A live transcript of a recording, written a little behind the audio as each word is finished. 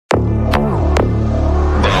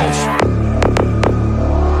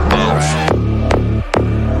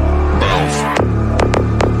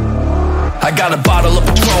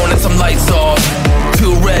some lights off.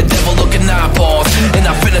 Two red devil looking eyeballs, and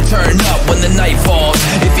I finna turn up when the night falls.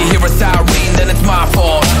 If you hear a siren, then it's my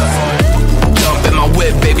fault. Jump in my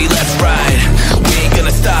whip, baby, let's ride. We ain't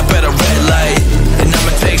gonna stop at a red light, and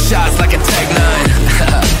I'ma take shots like a Tech 9.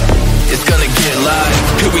 It's gonna get live.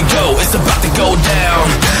 Here we go, it's about to go down.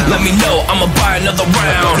 Let me know, I'ma buy another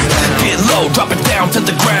round. Get low, drop it down to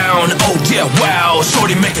the ground. Oh yeah, wow,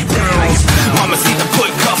 shorty make it bounce. Mama see the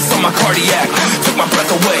put cuffs on my cardiac. Took my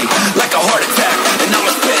breath away like a heart attack. And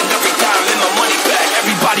I'ma spend every dime and my money back.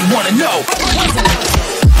 Everybody wanna know.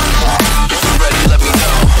 If you're ready, let me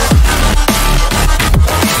know.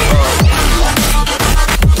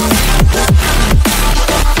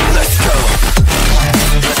 Let's go.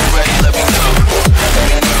 If you're ready, let me know.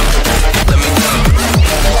 Let me know.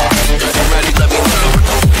 If you're ready, let me know.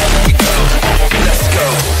 Here we go. Let's go.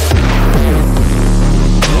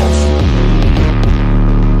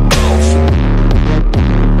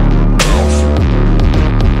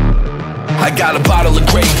 I got a bottle of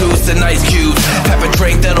Grey Goose and ice cubes. Have a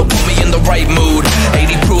drink that'll put me in the right mood.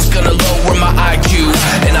 80 proof's gonna lower my IQ.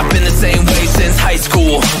 And I've been the same way since high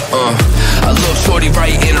school. I look shorty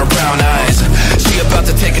right in her brown eyes. She about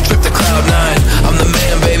to take a trip to Cloud 9. I'm the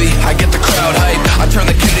man, baby, I get the crowd hype. I turn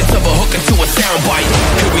the cadence of a hook into a soundbite.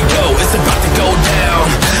 Here we go, it's about to go down.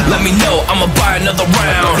 Let me know, I'ma buy another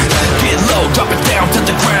round. Get low, drop it down to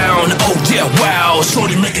the ground. Oh yeah, wow,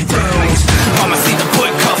 shorty make it bounce. Mama see the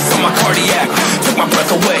put cuffs on my cardiac. Took my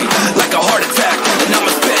breath away like a heart attack. And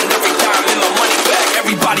I'ma spend every dime and my money back.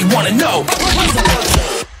 Everybody wanna know.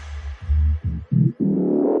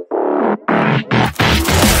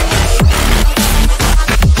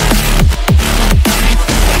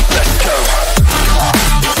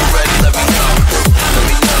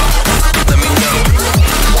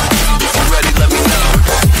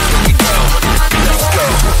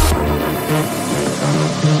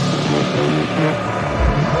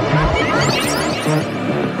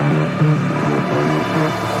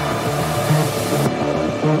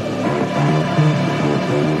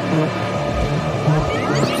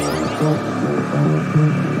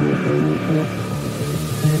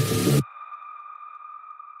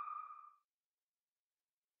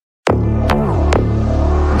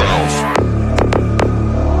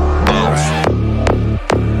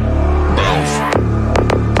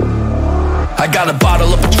 I got a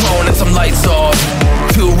bottle of Patron and some lights off.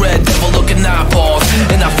 Two red devil looking eyeballs,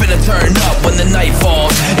 and I finna turn up when the night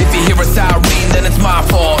falls. If you hear a siren, then it's my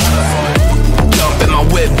fault. Jump in my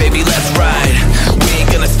whip, baby, let's ride. We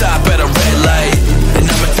ain't gonna stop at a red light, and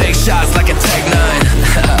I'ma take shots like a Tech 9.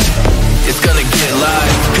 It's gonna get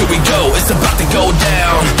live. Here we go, it's about to go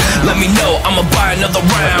down. Let me know, I'ma buy another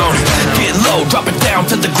round. Get low, drop it down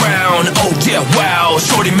to the ground. Oh yeah, wow,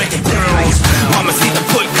 shorty make it bounce. Mama see the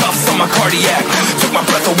put cuffs on my cardiac. Took my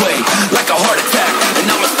breath away like a heart attack. And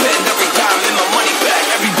I'ma spend every dime and my money back.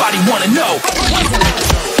 Everybody wanna know.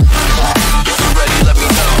 If you're ready, let me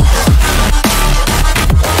know.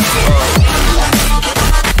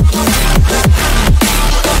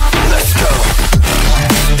 Let's go.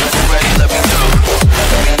 If you're ready, let me know.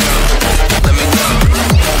 Let me know.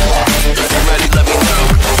 If you're ready, let me know.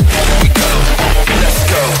 Here we go. Let's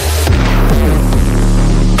go.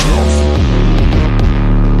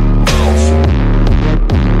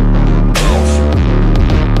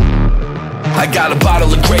 I got a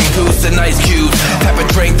bottle of Grey Goose and ice cubes. Have a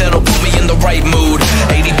drink that'll put me in the right mood.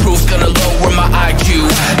 80 proof's gonna lower my IQ.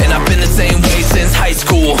 And I've been the same way since high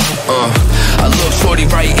school. I look shorty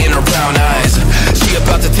right in her brown eyes. She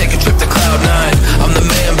about to take a trip to Cloud 9. I'm the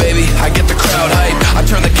man, baby, I get the crowd hype. I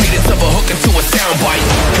turn the cadence of a hook into a soundbite.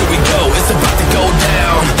 Here we go, it's about to go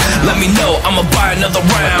down. Let me know, I'ma buy another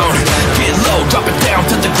round. Get low, drop it down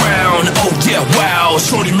to the ground. Oh yeah, wow,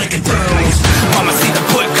 shorty make it bounce. Mama see the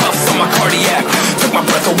put cuffs on my cardiac. Took my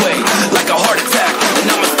breath away like a heart attack. And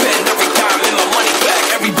I'ma spend every dime and my money back.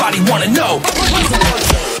 Everybody wanna know.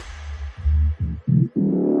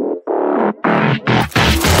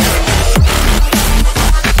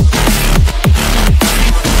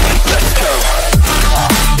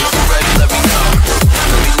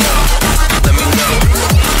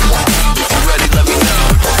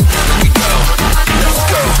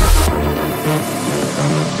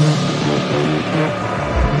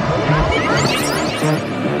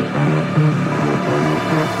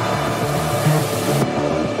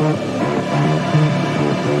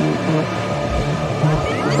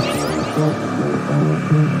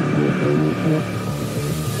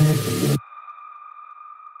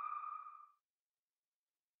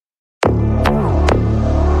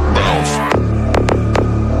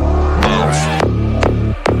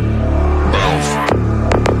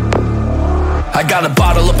 got a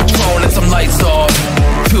bottle of Patron and some lights off.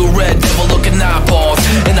 Two red devil looking eyeballs,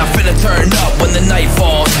 and I'm finna turn up when the night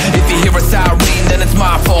falls. If you hear a siren, then it's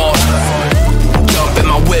my fault. Jump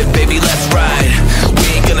in my whip, baby, let's ride. We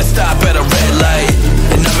ain't gonna stop at a red light,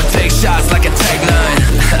 and I'ma take shots like a Tag 9.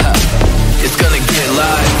 It's gonna get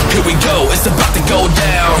live. Here we go, it's about to go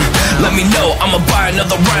down. Let me know, I'ma buy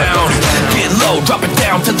another round. Get low, drop it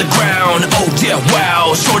down to the ground. Oh yeah,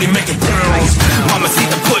 wow, shorty make it bounce. Mama see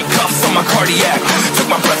the put cuffs on my cardiac. Took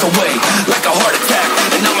my breath away like a heart attack.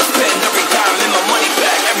 And I'ma spend every dime and my money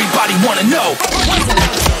back. Everybody wanna know.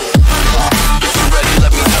 If you ready,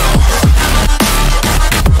 let me know.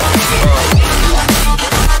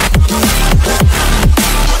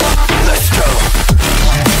 Let's go.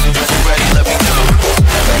 If you ready, let me know.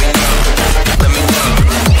 Let me know. Let me know.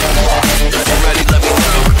 If you ready, let me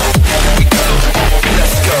know. Here we go.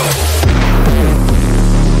 Let's go.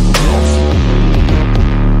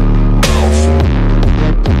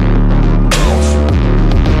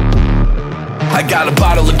 I got a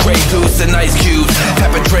bottle of Grey Goose and ice cubes.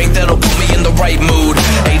 Type of drink that'll put me in the right mood.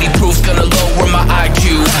 80 proof's gonna lower my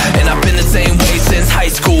IQ, and I've been the same way since high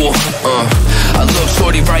school. I look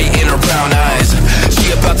shorty right in her brown eyes. She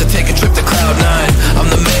about to take a trip to Cloud 9. I'm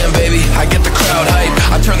the man, baby, I get the crowd hype.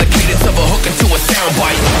 I turn the cadence of a hook into a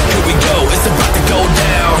soundbite. Here we go, it's about to go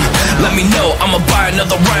down. Let me know, I'ma buy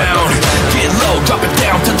another round. Get low, drop it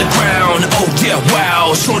down to the ground. Oh yeah,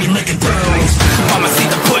 wow, shorty make it bounce. Mama see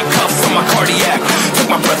the put cuffs on my cardiac. Took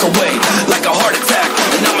my breath away like a heart attack.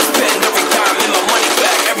 And I'ma spend every dime and my money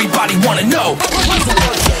back. Everybody wanna know.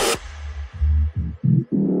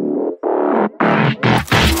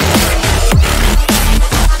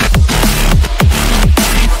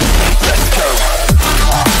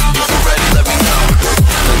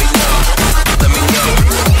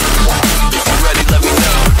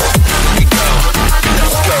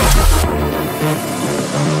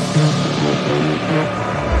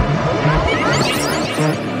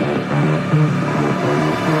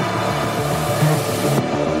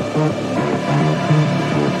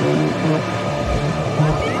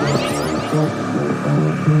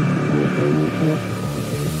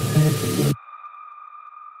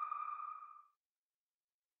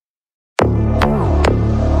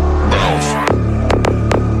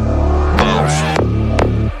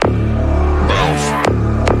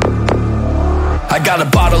 I got a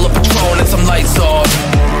bottle of Patron and some lights off.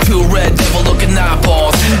 Two red devil looking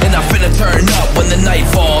eyeballs, and I'm finna turn up when the night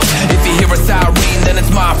falls. If you hear a siren, then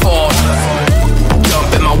it's my fault.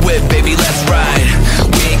 Jump in my whip, baby, let's ride.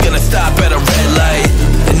 We ain't gonna stop at a red light,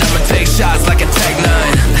 and I'ma take shots like a Tag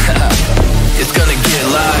 9. It's gonna get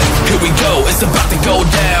live. Here we go, it's about to go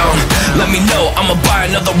down. Let me know, I'ma buy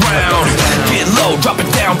another round. Get low, drop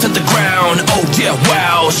it down to the ground. Oh yeah,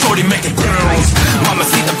 wow, shorty make it bounce. Mama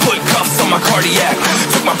see the put cuffs on my cardiac.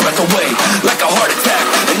 Took my breath away like a heart attack.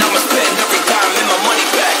 And I'ma spend every dime and my money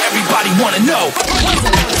back. Everybody wanna know.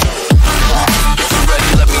 If you ready,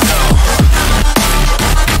 let me know.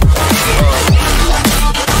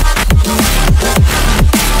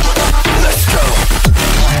 Let's go.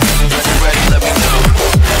 If you ready, let me know.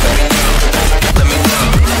 Let me know. Let me know.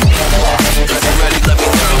 If you ready, let me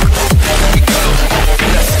know. Here we go.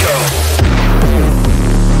 Let's go.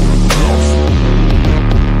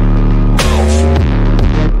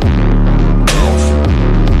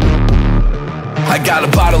 I got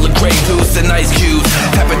a bottle of Grey Goose and ice cubes.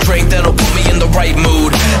 Type of drink that'll put me in the right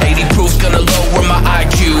mood. 80 proof's gonna lower my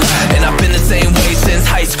IQ, and I've been the same way since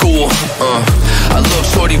high school. I look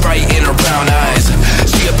shorty right in her brown eyes.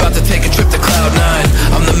 She about to take a trip to Cloud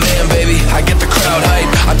 9. I'm the man, baby, I get the crowd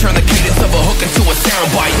hype. I turn the cadence of a hook into a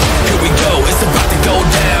soundbite. Here we go, it's about to go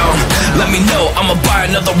down. Let me know, I'ma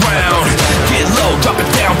buy another round. Get low, drop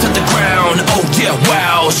it down to the ground. Oh yeah,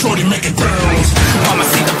 wow, shorty make it bounce. Mama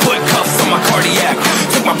see the put cuffs on my cardiac.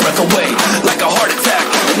 Took my breath away like a heart attack.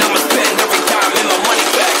 And I'ma spend every dime and my money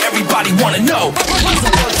back. Everybody wanna know.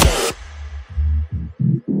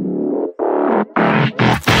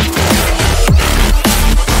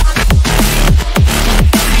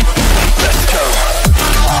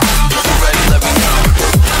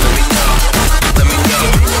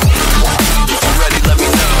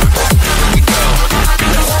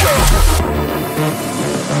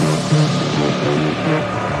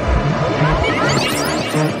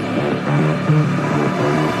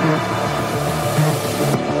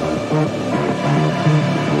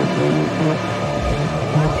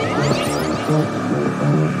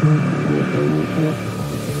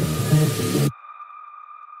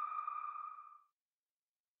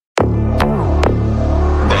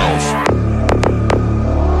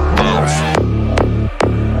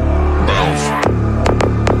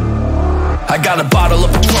 got a bottle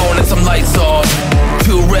of Patron and some lights off.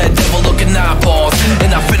 Two red devil looking eyeballs,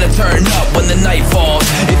 and I'm finna turn up when the night falls.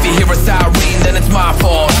 If you hear a siren, then it's my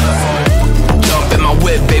fault. Jump in my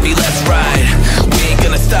whip, baby, let's ride. We ain't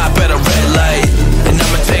gonna stop at a red light, and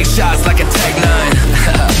I'ma take shots like a Tag 9.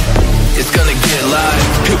 It's gonna get live.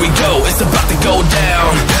 Here we go, it's about to go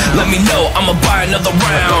down. Let me know, I'ma buy another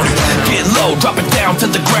round. Get low, drop it down to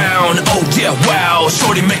the ground. Oh yeah, wow,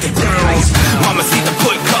 shorty make it bounce. Mama see the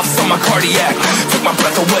put cuffs on my cardiac. Took my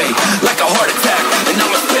breath away like a heart attack. And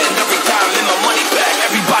I'ma spend every time in my money back.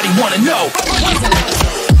 Everybody wanna know.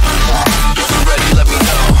 If you're ready, let me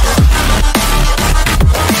know.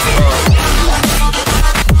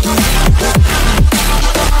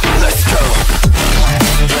 Let's go.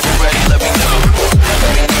 If you're ready, let me know.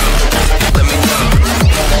 Let me know.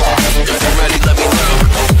 If you're ready, let me know.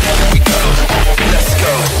 Here we go. Let's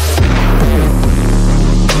go.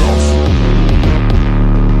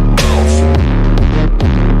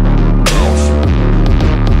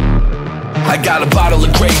 I got a bottle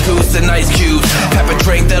of Grey Goose and ice cubes. Have a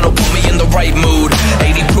drink that'll put me in the right mood.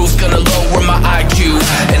 80 proof's gonna lower my IQ,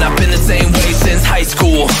 and I've been the same way since high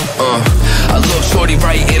school. I look shorty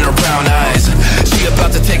right in her brown eyes. She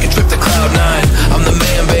about to take a trip to Cloud 9. I'm the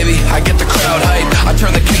man, baby, I get the crowd hype. I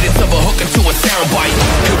turn the cadence of a hook into a soundbite.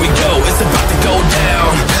 Here we go, it's about to go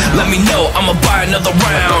down. Let me know, I'ma buy another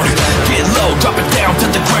round. Get low, drop it down to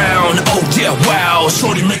the ground. Oh yeah, wow,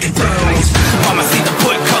 shorty make it bounce. Mama see the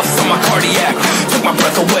put cuffs on my cardiac. Took my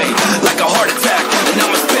breath away like a heart attack. And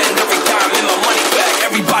I'ma spend every time in my money back.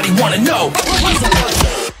 Everybody wanna know.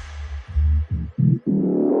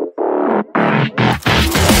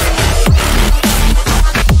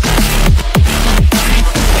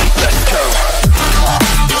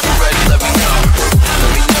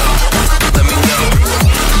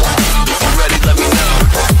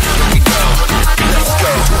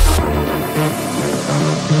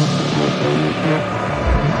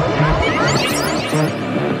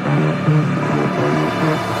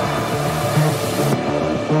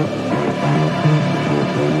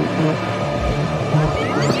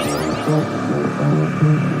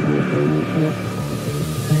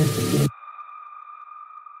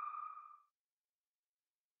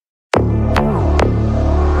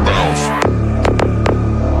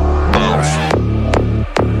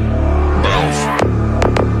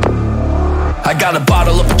 I got a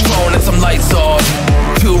bottle of Patron and some lights off.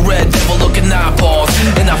 Two red devil looking eyeballs,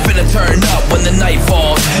 and I'm finna turn up when the night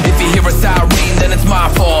falls. If you hear a siren, then it's my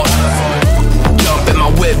fault. Jump in my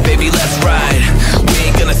whip, baby, let's ride. We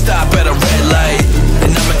ain't gonna stop at a red light,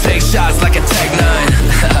 and I'ma take shots like a Tag 9.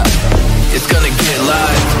 It's gonna get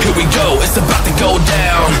live. Here we go, it's about to go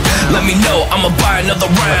down. Let me know, I'ma buy another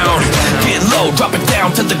round. Get low, drop it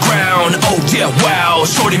down to the ground. Oh yeah, wow,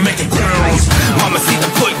 shorty make it bounce. Mama see the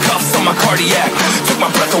put cuffs on my cardiac. Took my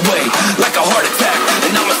breath away like a heart attack.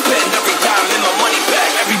 And I'ma spend every time in my money back.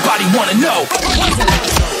 Everybody wanna know.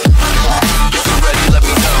 If you're ready, let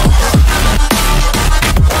me know.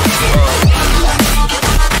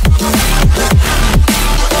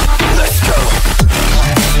 Let's go.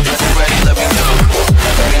 If you're ready, let me know.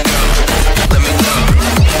 Let me know. Let me know.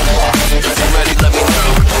 If you're ready, let me know.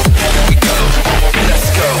 Here we go. Let's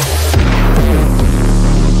go.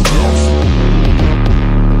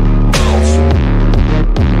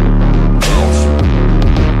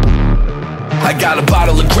 I got a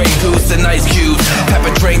bottle of Grey Goose and ice cubes. Have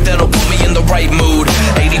a drink that'll put me in the right mood.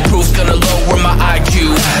 80 proof's gonna lower my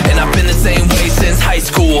IQ, and I've been the same way since high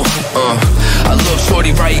school. I look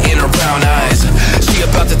shorty right in her brown eyes. She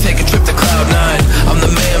about to take a trip to Cloud 9. I'm the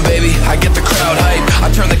man, baby, I get the crowd hype. I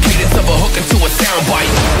turn the cadence of a hook into a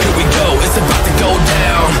soundbite. Here we go, it's about to go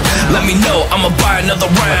down. Let me know, I'ma buy another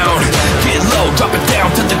round. Get low, drop it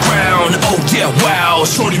down to the ground. Oh yeah, wow,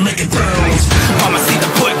 shorty make it bounce. Mama see the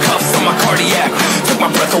put cuffs on my cardiac. Took my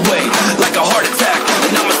breath away like a heart attack.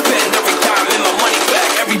 And I'ma spend every time in my money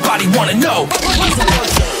back. Everybody wanna know.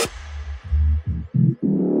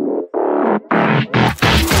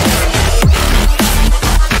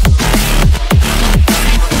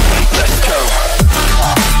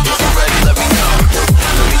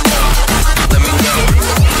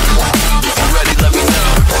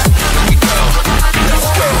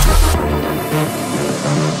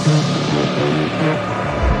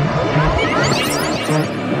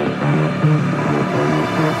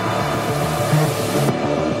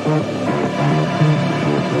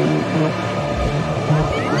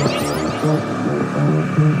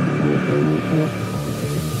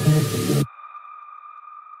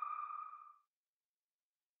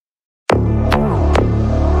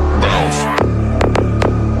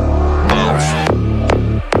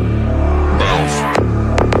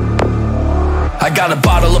 got a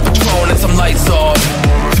bottle of Patron and some lights off.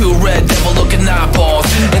 Two red devil looking eyeballs,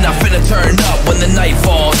 and I finna turn up when the night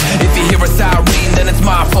falls. If you hear a siren, then it's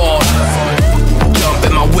my fault. Jump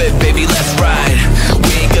in my whip, baby, let's ride.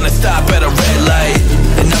 We ain't gonna stop at a red light,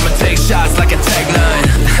 and I'ma take shots like a Tag 9.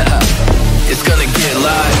 It's gonna get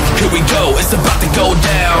live. Here we go, it's about to go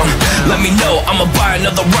down. Let me know, I'ma buy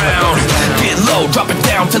another round. Get low, drop it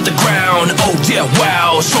down to the ground. Oh yeah,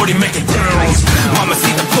 wow, shorty make it bounce. Mama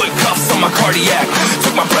see the put cuffs on my cardiac.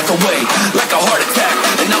 Took my breath away like a heart attack.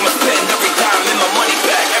 And I'ma spend every dime and my money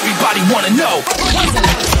back. Everybody wanna know.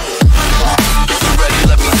 If you're ready,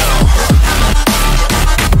 let me know.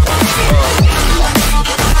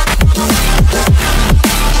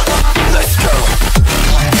 Let's go.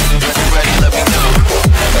 If you're ready, let me know.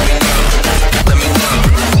 Let me know. Let me know.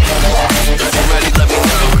 If you're ready, let me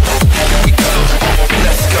know. Here we go.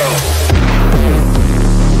 Let's go.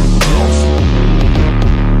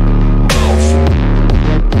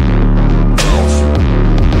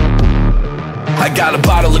 I got a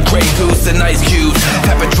bottle of Grey Goose and ice cubes.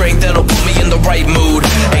 Have a drink that'll put me in the right mood.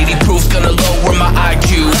 80 proof's gonna lower my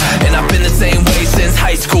IQ, and I've been the same way since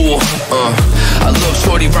high school. I look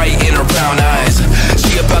shorty right in her brown eyes.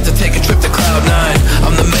 She about to take a trip to Cloud 9.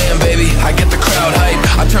 I'm the man, baby, I get the crowd hype.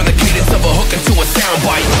 I turn the cadence of a hook into a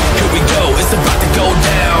soundbite. Here we go, it's about to go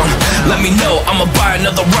down. Let me know, I'ma buy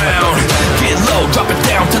another round. Get low, drop it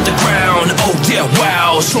down to the ground. Oh yeah,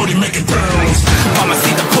 wow, shorty make it bounce. Mama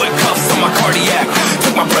see the put cuffs on my cardiac.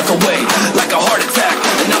 Took my breath away like a heart attack.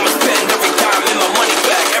 And I'ma spend every dime and my money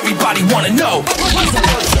back. Everybody wanna know.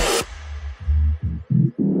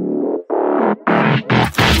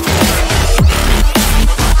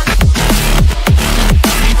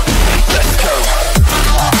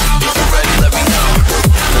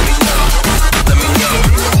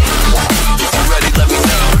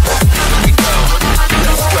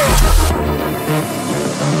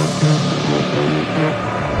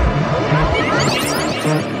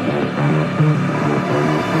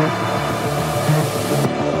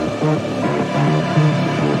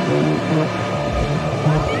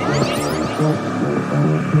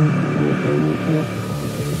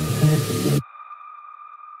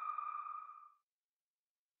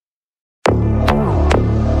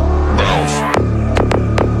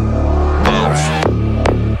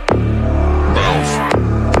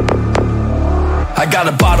 I got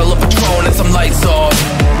a bottle of Patron and some lights off.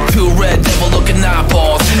 Two red devil looking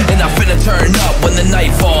eyeballs, and I finna turn up when the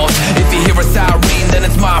night falls. If you hear a siren, then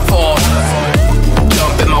it's my fault.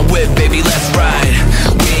 Jump in my whip, baby, let's ride.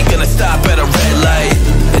 We ain't gonna stop at a red light,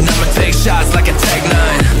 and I'ma take shots like a Tag 9.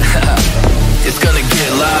 It's gonna get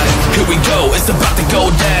live. Here we go, it's about to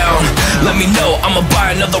go down. Let me know, I'ma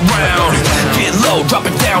buy another round. Get low, drop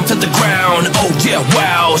it down to the ground. Oh yeah,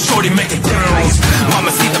 wow, shorty make it bounce.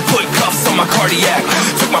 Mama see the put cuffs on my cardiac.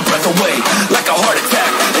 Took my breath away like a heart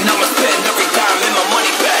attack. And I'ma spend every dime and my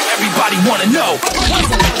money back. Everybody wanna know.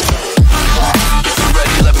 If you're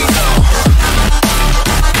ready, let me know.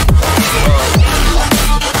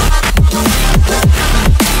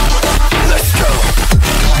 Let's go.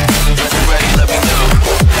 If you're ready, let me know.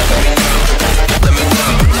 Let me know. Let me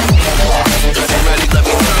know. If you're ready, let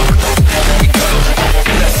me know. Here we go.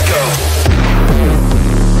 Let's go.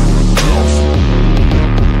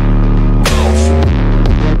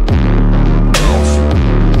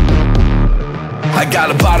 I got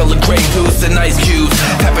a bottle of Grey Goose and ice cubes.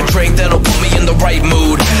 Have a drink that'll put me in the right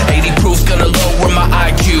mood. 80 proof's gonna lower my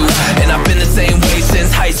IQ, and I've been the same way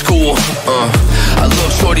since high school. I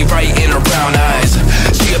look shorty right in her brown eyes.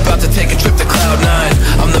 She about to take a trip to Cloud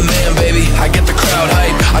 9. I'm the man, baby, I get the crowd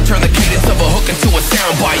hype. I turn the cadence of a hook into a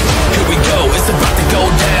soundbite. Here we go, it's about to go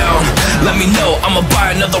down. Let me know, I'ma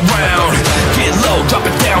buy another round. Get low, drop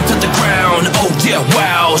it down to the ground. Oh yeah,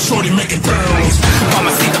 wow, shorty make it bounce.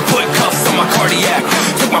 Mama see the put cuffs on my cardiac.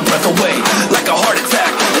 Took my breath away like a heart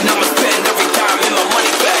attack. And I'ma spend every dime and my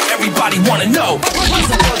money back. Everybody wanna know.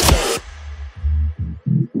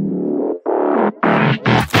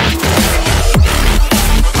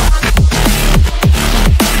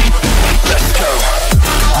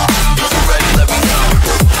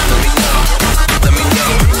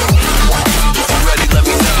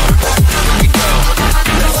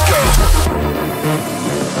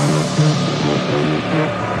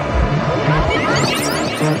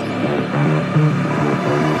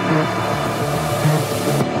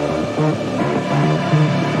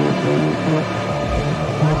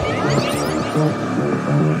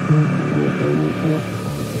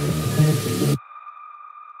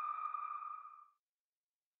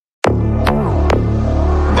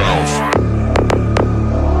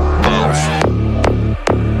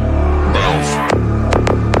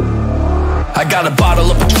 got a bottle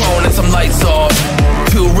of Patron and some light sauce,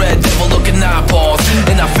 2 red devil looking eyeballs,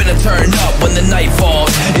 and I'm finna turn up when the night falls.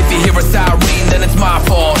 If you hear a siren, then it's my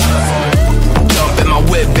fault. Jump in my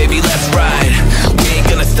whip, baby, let's ride. We ain't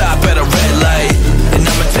gonna stop at a red light, and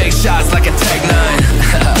I'ma take shots like a Tech 9.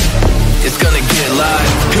 It's gonna get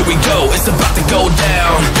live. Here we go, it's about to go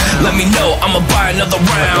down. Let me know, I'ma buy another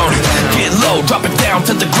round. Get low, drop it down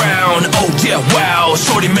to the ground. Oh yeah, wow,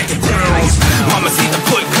 shorty make it bounce. Mama see the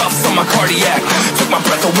put cuffs on my cardiac. Took my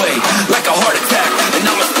breath away like a heart attack. And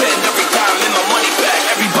I'ma spend every dime and my money back.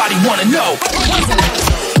 Everybody wanna know.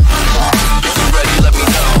 If you ready, let me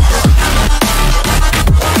know.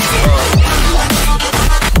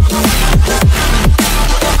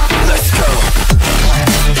 Let's go.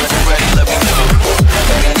 If you ready, let me know.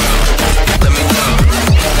 Let me know.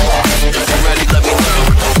 If you ready, let me know.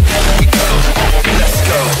 Here we go. Let's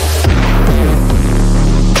go.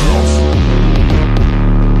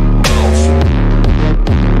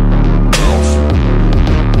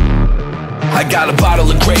 I got a bottle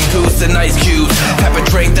of Grey Goose and ice cubes. Have a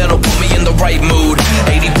drink that'll put me in the right mood.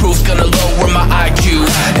 80 proof's gonna lower my IQ,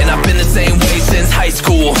 and I've been the same way since high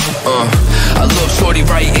school. I look shorty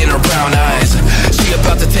right in her brown eyes. She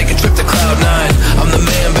about to take a trip to Cloud 9. I'm the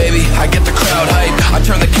man, baby, I get the crowd hype. I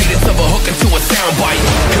turn the cadence of a hook into a soundbite.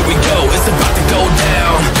 Here we go, it's about to go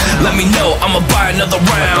down. Let me know, I'ma buy another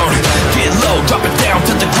round. Get low, drop it down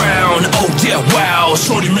to the ground. Oh yeah, wow,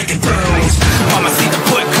 shorty make it bounce. Mama see the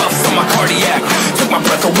put cuffs on my cardiac. Took my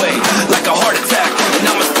breath away like a heart attack. And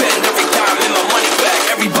I'ma spend every dime and my money back.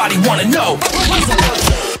 Everybody wanna know.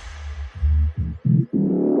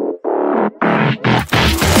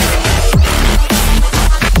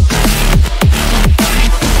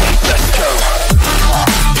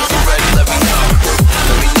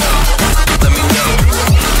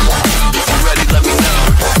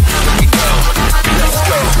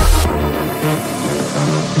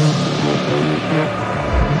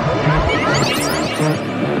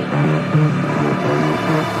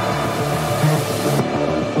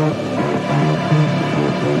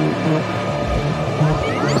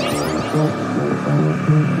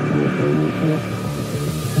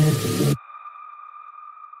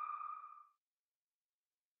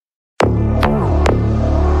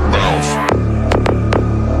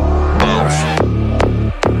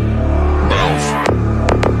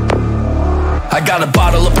 Got a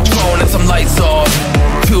bottle of Patron and some light sauce,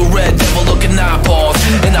 2 red devil looking eyeballs,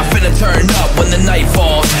 and I'm finna turn up when the night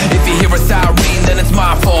falls. If you hear a siren, then it's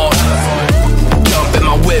my fault. Jump in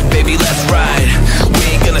my whip, baby, let's ride. We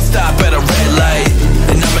ain't gonna stop at a red light,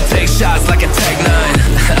 and I'ma take shots like a Tech 9.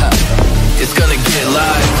 It's gonna get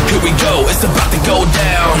live. Here we go, it's about to go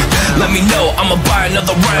down. Let me know, I'ma buy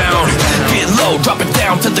another round. Get low, drop it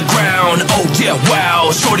down to the ground. Oh yeah,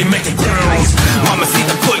 wow, shorty make it bounce. Mama see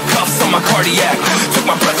the put cuffs on my cardiac. Took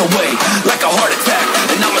my breath away like a heart attack.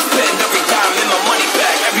 And I'ma spend every dime and my money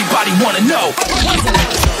back. Everybody wanna know.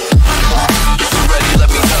 If you ready, let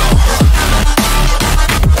me know.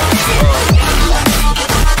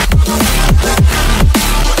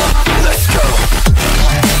 Let's go.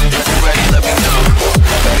 If you ready, let me know.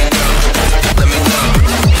 Let me know. Let me know.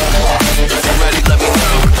 If you ready, let me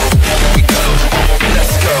know. Here we go.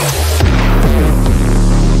 Let's go.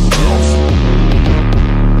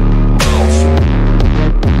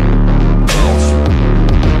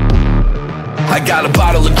 I got a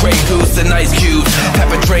bottle of Grey Goose and ice cubes.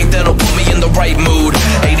 Have a drink that'll put me in the right mood.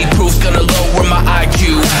 80 proof's gonna lower my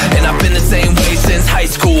IQ, and I've been the same way since high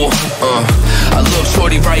school. I look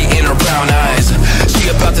shorty right in her brown eyes. She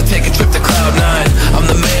about to take a trip to Cloud 9. I'm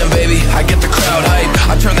the man, baby, I get the crowd hype.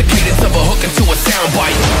 I turn the cadence of a hook into a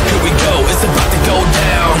soundbite. Here we go, it's about to go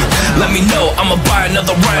down. Let me know, I'ma buy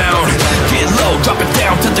another round. Get low, drop it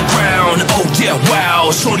down to the ground. Oh yeah, wow,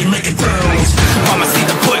 shorty make it bounce. Mama see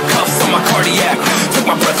the put cuffs on my cardiac. Took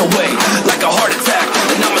my breath away like a heart attack.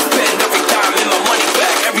 And I'ma spend every dime and my money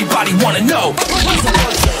back. Everybody wanna know.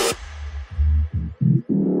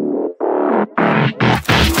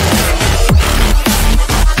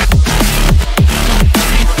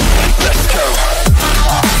 Let's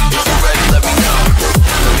go.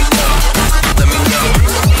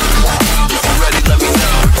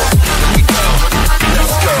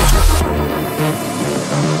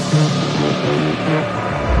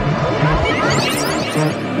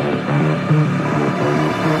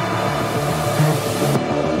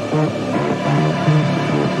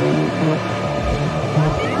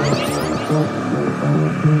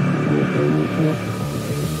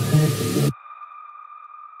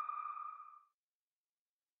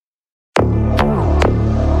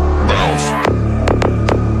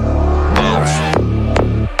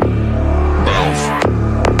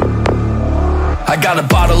 got a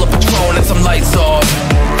bottle of Patron and some lights off.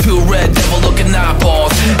 Two red devil looking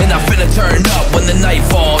eyeballs, and I finna turn up when the night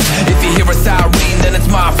falls. If you hear a siren, then it's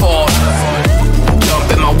my fault. Jump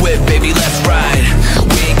in my whip, baby, let's ride.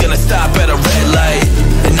 We ain't gonna stop at a red light,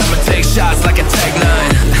 and I'ma take shots like a Tech 9.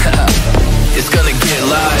 It's gonna get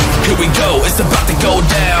live. Here we go, it's about to go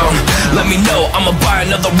down. Let me know, I'ma buy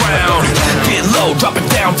another round. Get low, drop it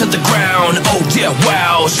down to the ground. Oh yeah,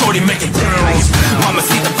 wow, shorty make it bounce. Mama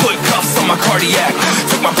see the put cuffs on my cardiac.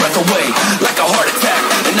 Took my breath away like a heart attack.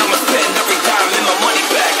 And I'ma spend every dime and my money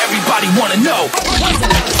back. Everybody wanna know.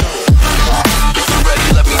 If you're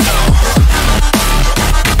ready, let me know.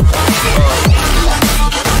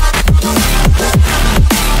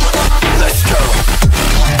 Let's go.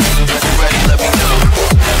 If you're ready, let me know.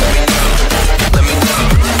 Let me know. Let me know.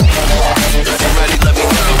 If you're ready, let me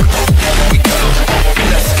know. Here we go.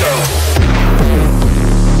 Let's go.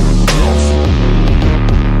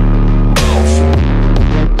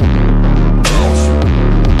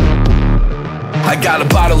 I got a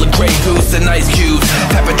bottle of Grey Goose and ice cubes.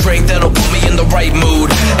 Have a drink that'll put me in the right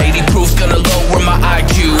mood. 80 proof's gonna lower my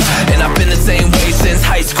IQ, and I've been the same way since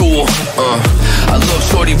high school. I look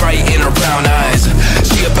shorty right in her brown eyes.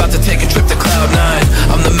 She about to take a trip to Cloud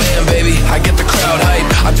 9. I'm the man, baby, I get the crowd hype.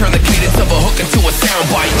 I turn the cadence of a hook into a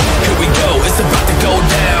soundbite. Here we go, it's about to go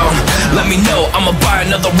down. Let me know, I'ma buy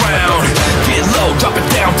another round. Get low, drop it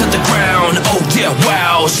down to the ground. Oh yeah,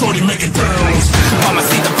 wow, shorty make it bounce. Mama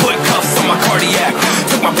see the put cuffs on my cardiac.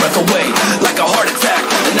 Took my breath away like a heart attack.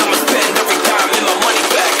 And I'ma spend every dime and my money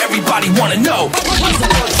back. Everybody wanna know.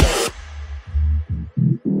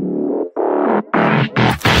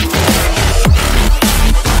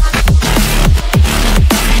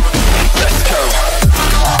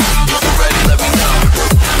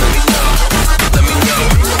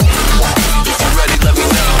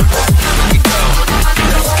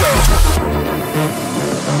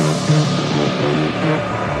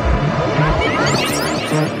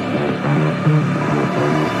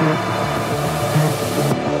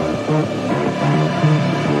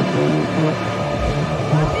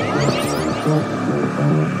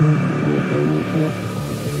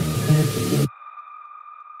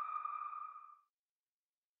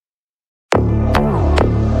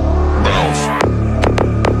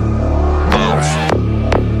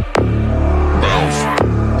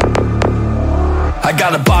 I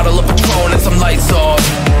got a bottle of Patron and some lights off.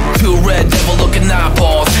 Two red devil looking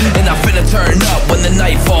eyeballs, and I finna turn up when the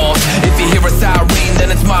night falls. If you hear a siren, then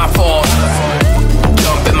it's my fault.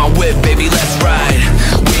 Jump in my whip, baby, let's ride.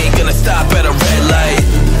 We ain't gonna stop at a red light,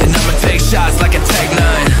 and I'ma take shots like a Tech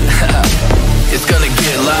 9. It's gonna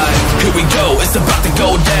get live. Here we go, it's about to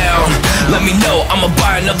go down. Let me know, I'ma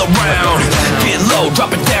buy another round. Get low,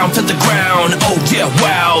 drop it down to the ground. Oh yeah,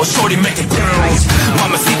 wow, shorty make it bounce.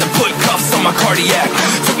 Mama see the put cuffs on my cardiac.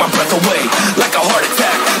 Took my breath away like a heart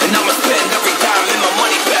attack. And I'ma spend every dime and my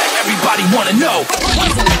money back. Everybody wanna know.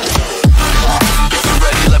 If you're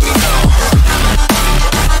ready, let me know.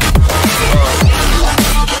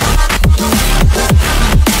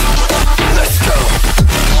 Let's go.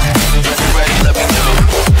 If you're ready, let me know.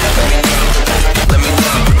 Let me know. Let me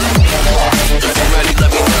know. If you're ready,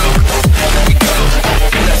 let me know. Here we go.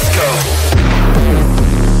 Let's go.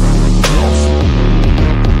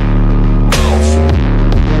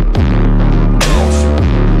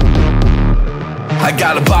 I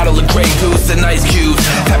got a bottle of Grey Goose and ice cubes.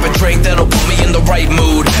 Have a drink that'll put me in the right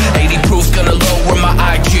mood. 80 proof's gonna lower my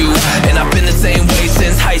IQ, and I've been the same way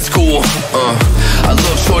since high school. I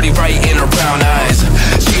look shorty right in her brown eyes.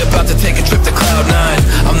 She about to take a trip to Cloud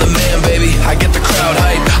 9. I'm the man, baby, I get the crowd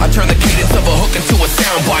hype. I turn the cadence of a hook into a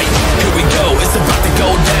soundbite. Here we go, it's about to go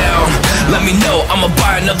down. Let me know, I'ma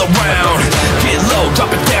buy another round. Get low,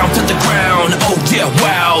 drop it down to the ground. Oh yeah,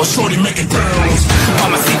 wow, shorty make it bounce.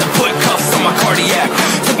 Mama see the put cuffs on my cardiac.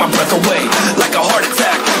 Took my breath away like a heart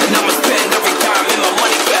attack. And I'ma spend every dime and my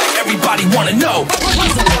money back. Everybody wanna know.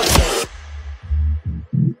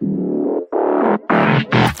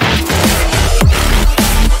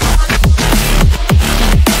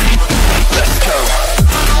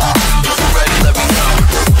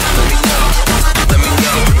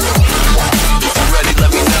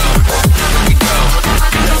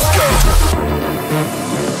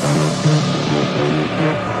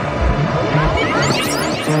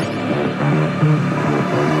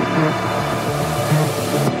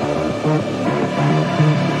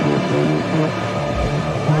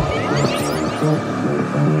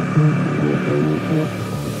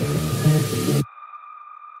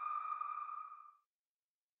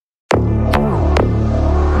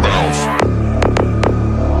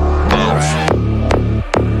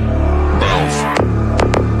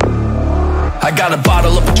 got a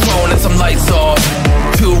bottle of Patron and some lights off,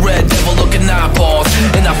 two red devil looking eyeballs,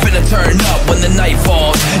 and I finna turn up when the night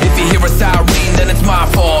falls. If you hear a siren, then it's my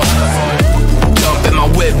fault. Jump in my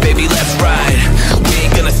whip, baby, let's ride. We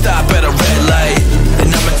ain't gonna stop at a red light, and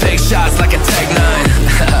I'ma take shots like a Tech 9.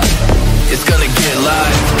 It's gonna get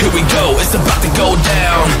live. Here we go, it's about to go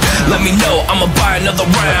down. Let me know, I'ma buy another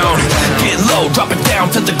round. Get low, drop it down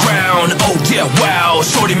to the ground. Oh yeah, wow,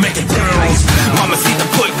 shorty make it bounce. Mama see the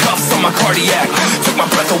put cuffs on my cardiac. Took my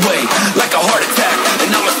breath away like a heart attack.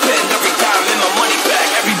 And I'ma spend every dime and my money back.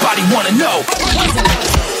 Everybody wanna know.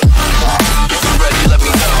 If you're ready, let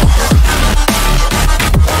me know.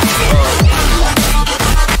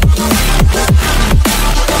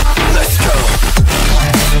 Let's go.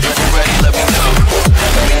 If you're ready, let me know.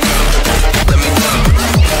 Let me know. Let me know.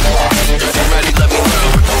 If you're ready, let me know.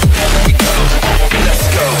 Here we go. Let's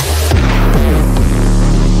go.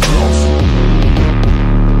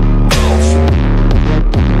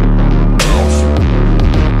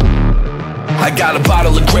 I got a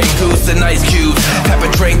bottle of Grey Goose and ice cubes. Have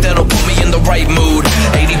a drink that'll put me in the right mood.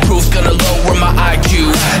 80 proof's gonna lower my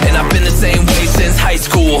IQ, and I've been the same way since high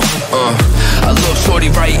school. I look shorty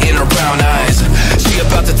right in her brown eyes. She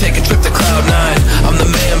about to take a trip to Cloud 9. I'm the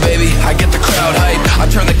man, baby, I get the crowd hype. I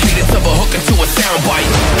turn the cadence of a hook into a soundbite.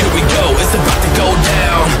 Here we go, it's about to go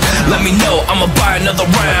down. Let me know, I'ma buy another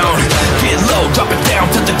round. Get low, drop it down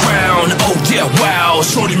to the ground. Oh yeah, wow,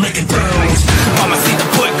 shorty make it bounce. Mama see the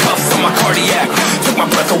put cuffs on my cardiac. Took my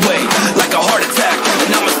breath away like a heart attack.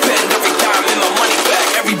 And I'ma spend every dime and my money back.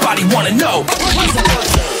 Everybody wanna know.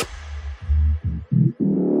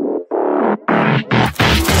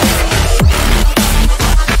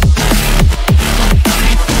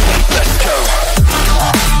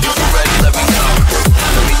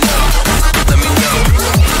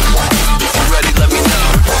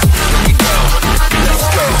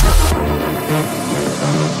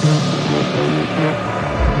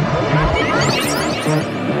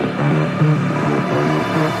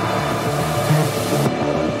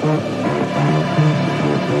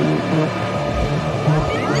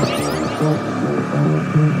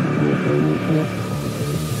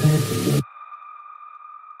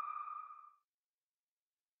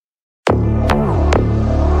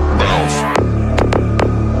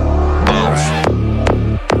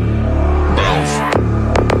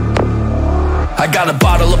 I got a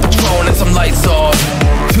bottle of Patron and some lights off,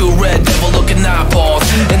 two red devil looking eyeballs,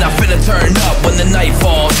 and I finna turn up when the night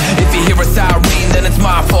falls. If you hear a siren, then it's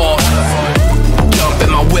my fault. Jump in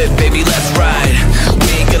my whip, baby, let's ride. We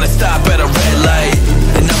ain't gonna stop at a red light,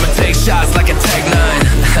 and I'ma take shots like a Tech 9.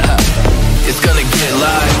 It's gonna get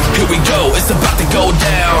live. Here we go, it's about to go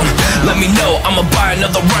down. Let me know, I'ma buy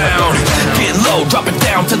another round. Get low, drop it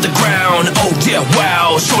down to the ground. Oh yeah,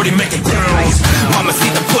 wow, shorty make it bounce. Mama see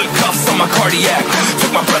the put cuffs on my cardiac.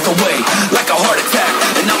 Took my breath away like a heart attack.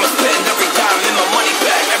 And I'ma spend every dime and my money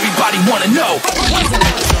back. Everybody wanna know.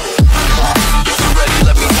 If you're ready,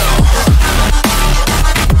 let me know.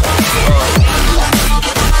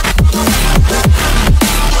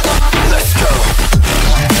 Let's go.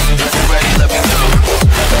 If you're ready, let me know.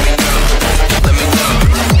 Let me know. Let me know.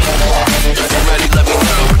 If you're ready, let me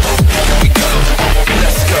know. Here we go.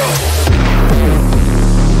 Let's go.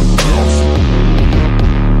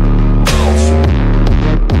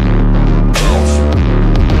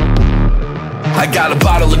 I got a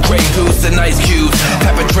bottle of Grey Goose and ice cubes.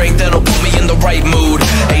 Have a drink that'll put me in the right mood.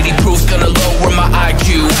 80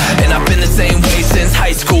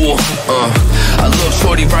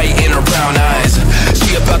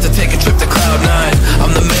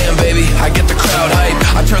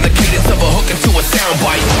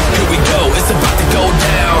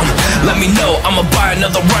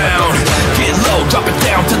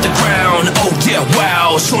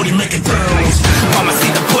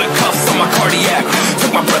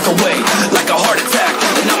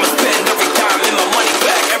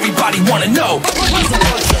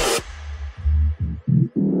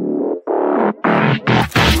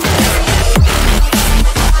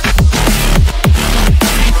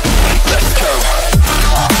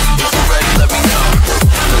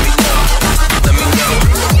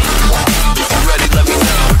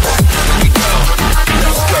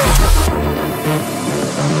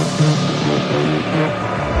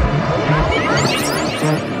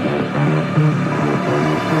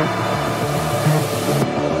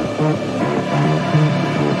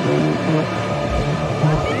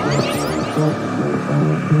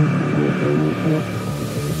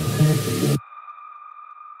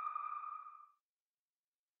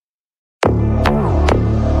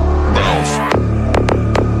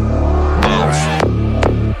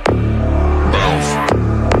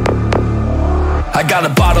 got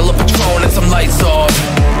a bottle of Patron and some lights off.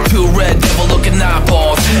 Two red devil looking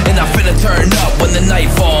eyeballs, and I finna turn up when the night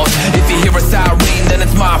falls. If you hear a siren, then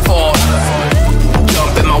it's my fault.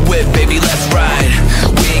 Jump in my whip, baby, let's ride.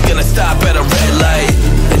 We ain't gonna stop at a red light,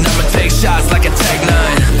 and I'ma take shots like a Tag 9.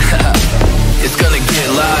 It's gonna get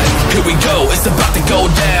live. Here we go, it's about to go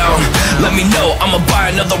down. Let me know, I'ma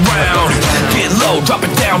buy another round. Get low, drop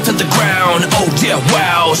it down to the ground. Oh yeah,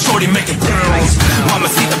 wow, shorty make it bounce. Mama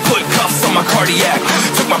see the put cuffs on my cardiac.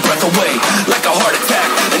 Took my breath away like a heart attack.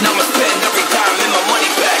 And I'ma spend every dime and my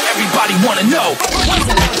money back. Everybody wanna know.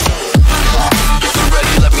 If you're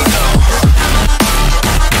ready, let me know.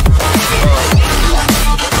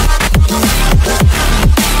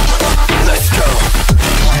 Let's go.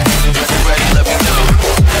 If you're ready, let me know.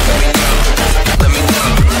 Let me know. Let me know.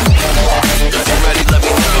 If you're ready, let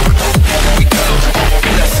me know. Here we go.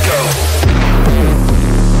 Let's go.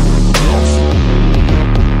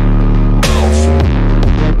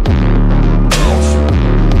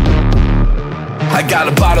 I got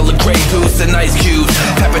a bottle of Grey Goose and ice cubes.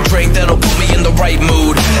 Have a drink that'll put me in the right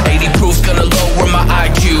mood. 80 proof's gonna lower my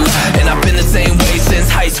IQ, and I've been the same way since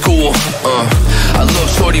high school. I look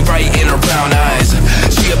shorty right in her brown eyes.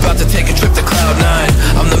 She about to take a trip to Cloud 9.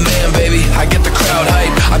 I'm the man, baby, I get the crowd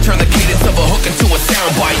hype. I turn the cadence of a hook into a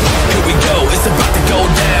soundbite. Here we go, it's about to go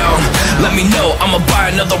down. Let me know, I'ma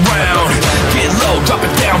buy another round. Get low, drop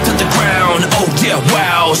it down to the ground. Oh yeah,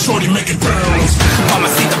 wow, shorty make it bounce. Mama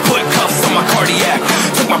see the put cuffs on my cardiac.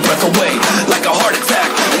 Took my breath away like a heart attack.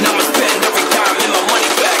 And I'ma spend every dime and my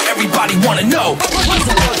money back. Everybody wanna know.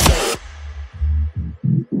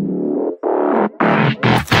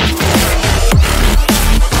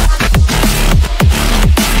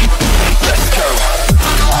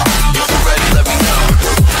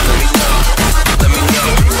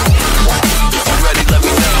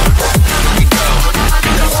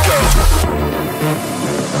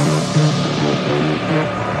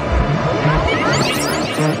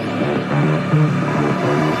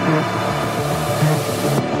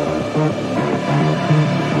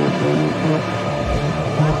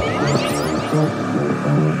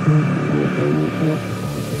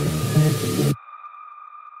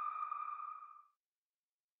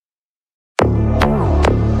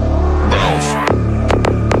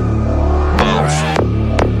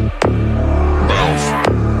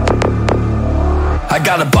 I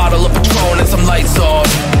got a bottle of Patron and some lights off.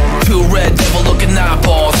 Two red devil looking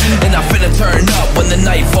eyeballs, and I finna turn up when the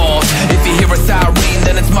night falls. If you hear a siren,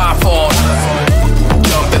 then it's my fault.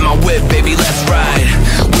 Jump in my whip, baby, let's ride.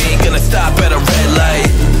 We ain't gonna stop at a red light,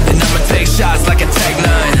 and I'ma take shots like a Tag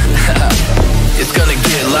 9. It's gonna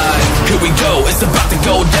get live. Here we go, it's about to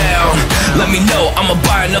go down. Let me know, I'ma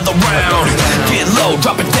buy another round. Get low,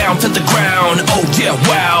 drop it down to the ground. Oh yeah,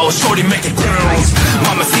 wow, shorty make it bounce.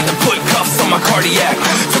 Mama see the put cuffs on my cardiac.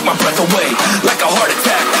 Took my breath away like a heart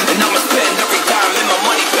attack. And I'ma spend every dime and my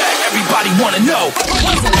money back. Everybody wanna know.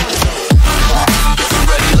 If you're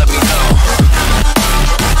ready, let me know.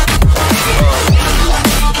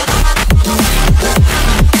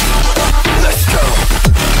 Let's go.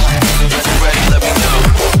 If you're ready, let me know.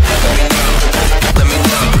 Let me know. Let me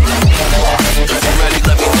know. If you're ready,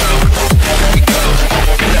 let me know. Here we go.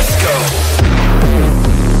 Let's go.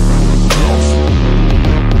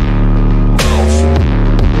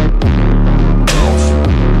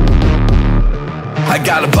 I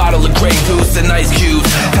got a bottle of Grey Goose and ice cubes.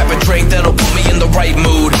 Have a drink that'll put me in the right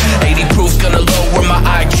mood. 80 proof's gonna lower my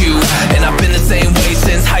IQ, and I've been the same way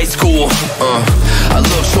since high school. I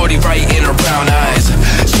look shorty right in her brown eyes.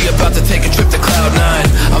 She about to take a trip to Cloud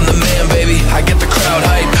 9. I'm the man, baby, I get the crowd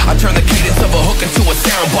hype. I turn the cadence of a hook into a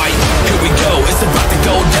soundbite. Here we go, it's about to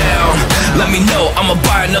go down. Let me know, I'ma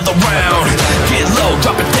buy another round. Get low,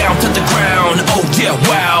 drop it down to the ground. Oh yeah,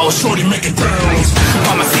 wow, shorty make it bounce.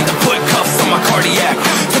 Mama see the put cuffs on my cardiac.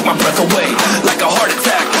 Took my breath away like a heart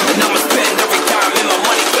attack. And I'ma spend every dime and my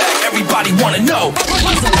money back. Everybody wanna know.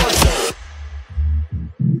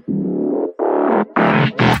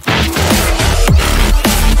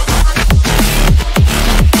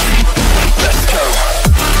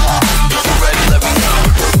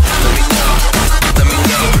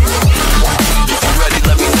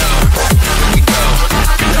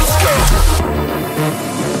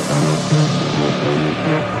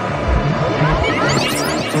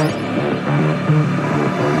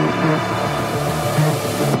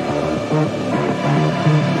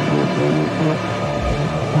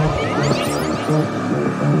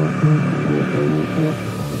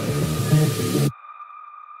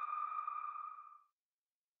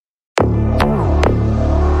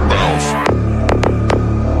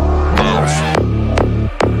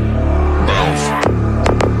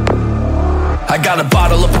 I got a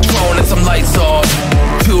bottle of Patron and some lights off.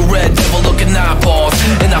 Two red devil looking eyeballs,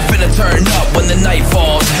 and I finna turn up when the night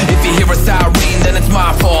falls. If you hear a siren, then it's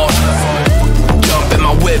my fault. Jump in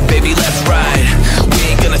my whip, baby, let's ride. We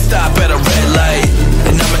ain't gonna stop at a red light,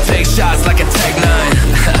 and I'ma take shots like a Tech 9.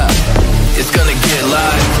 It's gonna get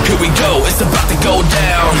live. Here we go, it's about to go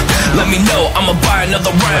down. Let me know, I'ma buy another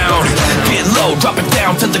round. Get low, drop it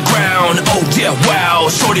down to the ground. Oh yeah, wow,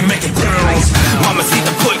 shorty make it bounce. Mama see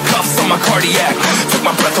the put cuffs on my cardiac. Took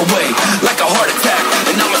my breath away like a heart attack.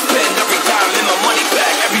 And I'ma spend every dime and my money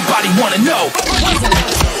back. Everybody wanna know.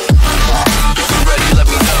 If you're ready, let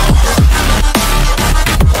me know.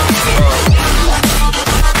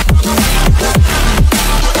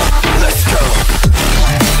 Let's go.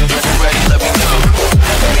 If you're ready, let me know.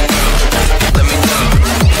 Let me know.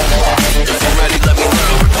 If you're ready, let me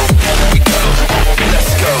know. Here we go.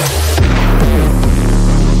 Let's go.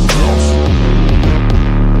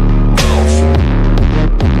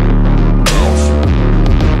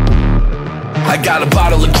 I got a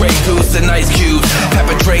bottle of Grey Goose and ice cubes. Have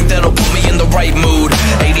a drink that'll put me in the right mood.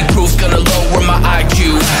 80 proof's gonna lower my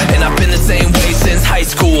IQ, and I've been the same way since high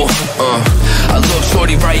school. I look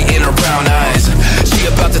shorty right in her brown eyes. She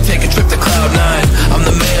about to take a trip to Cloud 9. I'm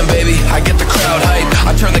the man, baby, I get the crowd hype.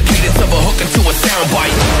 I turn the cadence of a hook into a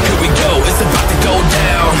soundbite. Here we go, it's about to go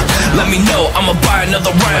down. Let me know, I'ma buy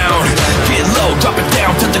another round. Get low, drop it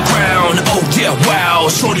down to the ground. Oh yeah, wow,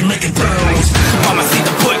 shorty make it bounce. Mama see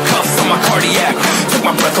the put cuffs on my cardiac. Took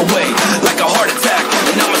my breath away like a heart attack.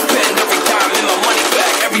 And I'ma spend every dime and my money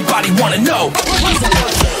back. Everybody wanna know.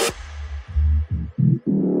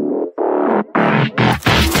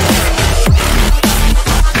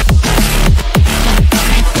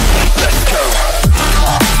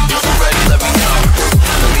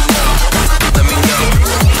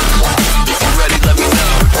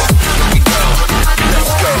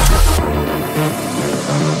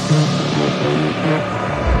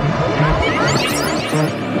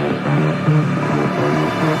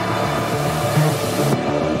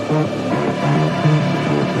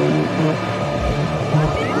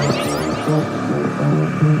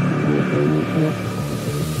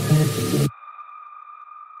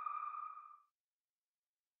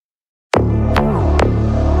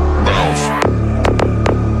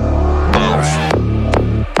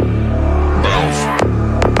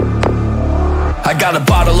 I got a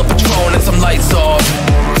bottle of Patron and some lights off.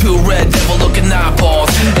 Two red devil looking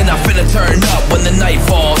eyeballs, and I finna turn up when the night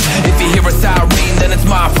falls. If you hear a siren, then it's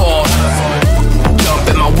my fault. Jump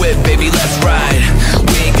in my whip, baby, let's ride.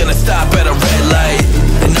 We ain't gonna stop at a red light,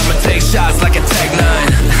 and I'ma take shots like a Tech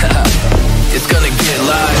 9. It's gonna get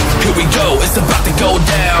live. Here we go, it's about to go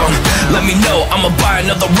down. Let me know, I'ma buy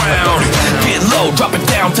another round. Get low, drop it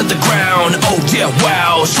down to the ground. Oh yeah,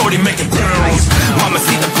 wow, shorty make it bounce. Mama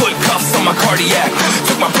see the put cuffs on my cardiac.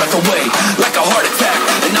 Took my breath away like a heart attack.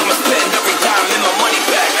 And I'ma spend every dime and my money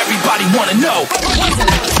back. Everybody wanna know.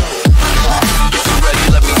 If you're ready,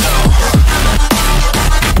 let me know.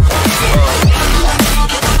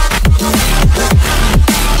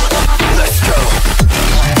 Let's go.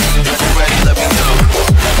 If you're ready, let me know.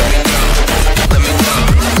 Let me know. Let me know.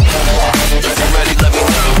 If you're ready, let me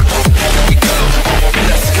know. Here we go.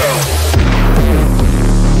 Let's go.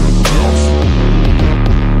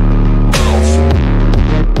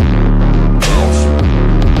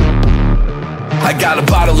 I got a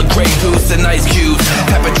bottle of Grey Goose and ice cubes.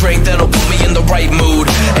 Have a drink that'll put me in the right mood.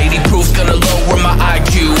 80 proof's gonna lower my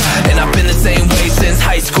IQ, and I've been the same way since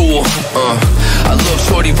high school. I look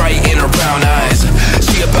shorty right in her brown eyes.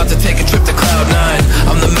 She about to take a trip to Cloud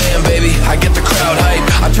 9. I'm the man, baby, I get the crowd hype.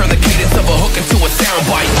 I turn the cadence of a hook into a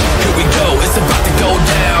soundbite. Here we go, it's about to go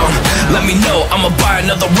down. Let me know, I'ma buy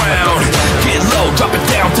another round. Get low, drop it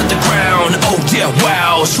down to the ground. Oh yeah,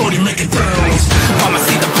 wow, shorty make it bounce. Mama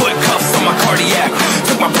see the put cuffs on my cardiac.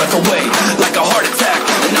 Took my breath away like a heart attack.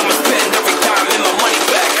 And I'ma spend every dime and my money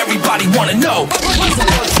back. Everybody wanna know. Let's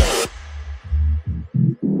go.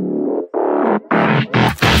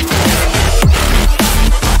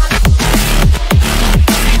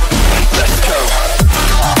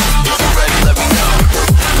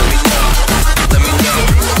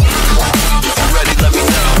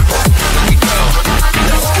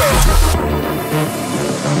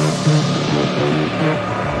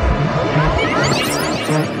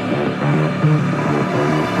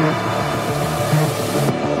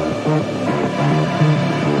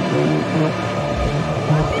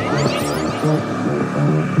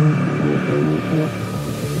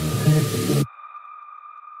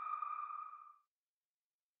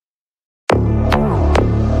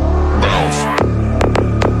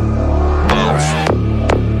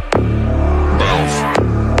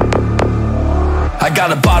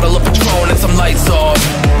 got a bottle of Patron and some lights off.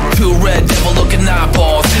 Two red devil looking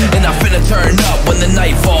eyeballs, and I finna turn up when the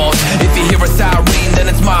night falls. If you hear a siren, then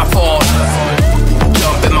it's my fault.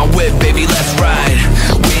 Jump in my whip, baby, let's ride.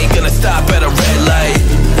 We ain't gonna stop at a red light,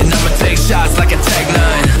 and I'ma take shots like a Tag 9.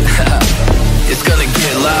 It's gonna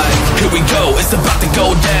get live. Here we go, it's about to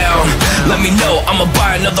go down. Let me know, I'ma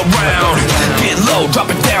buy another round. Get low, drop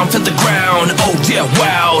it down to the ground. Oh yeah,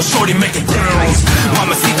 wow, shorty make it bounce.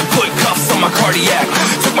 Mama see the put cuffs on my cardiac.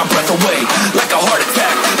 Took my breath away like a heart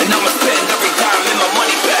attack, and I'ma spend every dime and my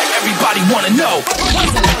money back. Everybody wanna know.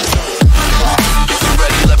 If you're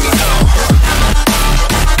ready, let me know.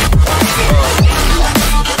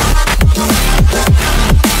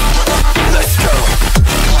 Let's go.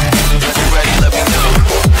 If you're ready, let me know.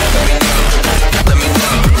 Let me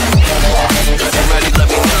know. If you're ready, let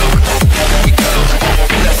me know. Here we go.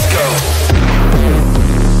 Let's go.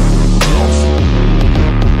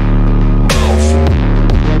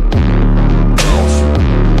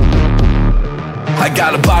 I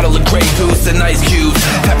got a bottle of Grey Goose and ice cubes.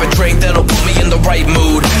 Have a drink that'll put me in the right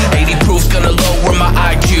mood. 80 proof's gonna lower my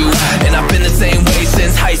IQ, and I've been the same way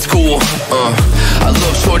since high school. I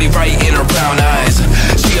look shorty right in her brown eyes.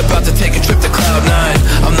 She about to take a trip to Cloud 9.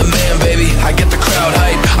 I'm the man, baby, I get the crowd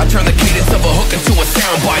hype. I turn the cadence of a hook into a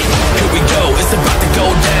soundbite. Here we go, it's about to go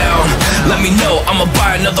down. Let me know, I'ma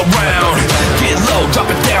buy another round. Get low, drop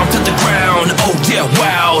it down to the ground. Oh yeah,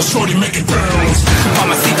 wow, shorty make it bounce.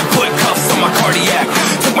 Mama see the put cuffs on my cardiac.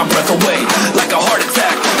 Took my breath away like a heart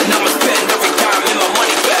attack, and I'ma spend every dime and my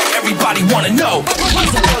money back. Everybody wanna know.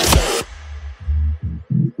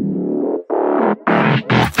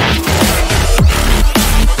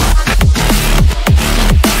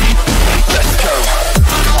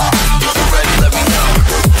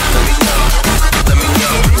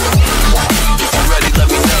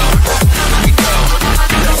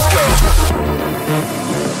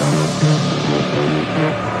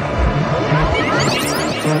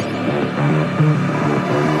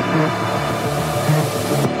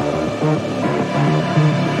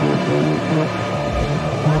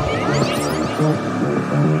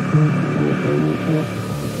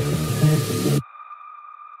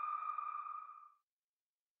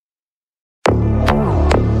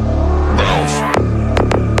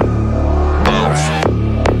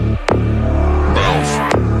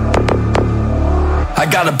 I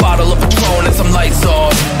got a bottle of Patron and some lights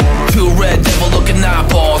off. Two red devil looking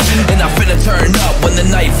eyeballs, and I finna turn up when the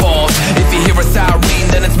night falls. If you hear a siren,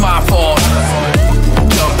 then it's my fault.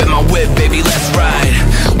 Jump in my whip, baby, let's ride.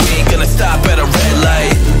 We ain't gonna stop at a red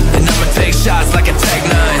light, and I'ma take shots like a Tag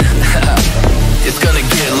 9. It's gonna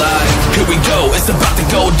get live. Here we go, it's about to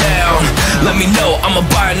go down. Let me know, I'ma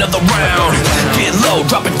buy another round. Get low,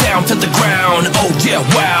 drop it down to the ground. Oh yeah,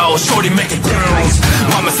 wow, shorty make it bounce.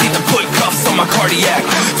 Mama see the put cuffs on my cardiac.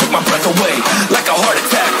 Took my breath away like a heart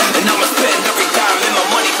attack, and I'ma spend every dime and my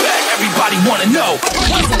money back. Everybody wanna know.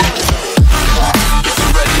 If you're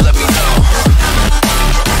ready, let me know.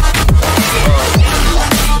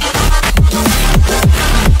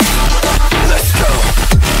 Let's go.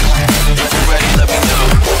 If you're ready, let me know.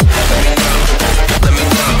 Let me know. Let me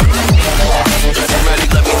know. If you're ready,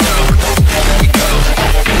 let me know. Here we go.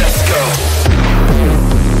 Let's go.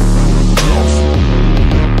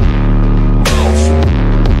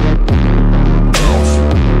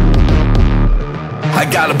 I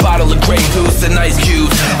got a bottle of Grey Goose and ice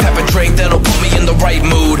cubes. Have a drink that'll put me in the right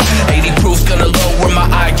mood. 80 proof's gonna lower my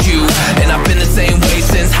IQ, and I've been the same way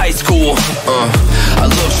since high school. I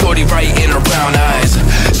look shorty right in her brown eyes.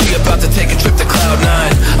 She about to take a trip to Cloud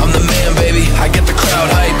 9. I'm the man, baby, I get the crowd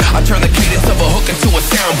hype. I turn the cadence of a hook into a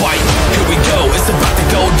soundbite. Here we go, it's about to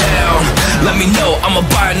go down. Let me know, I'ma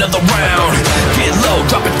buy another round. Get low,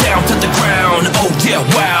 drop it down to the ground. Oh yeah,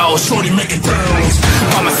 wow, shorty make it bounce.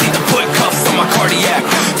 Mama see the put cuffs on my cardiac.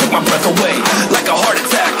 Took my breath away like a heart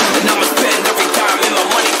attack, and I'ma spend every dime and my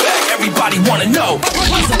money back. Everybody wanna know.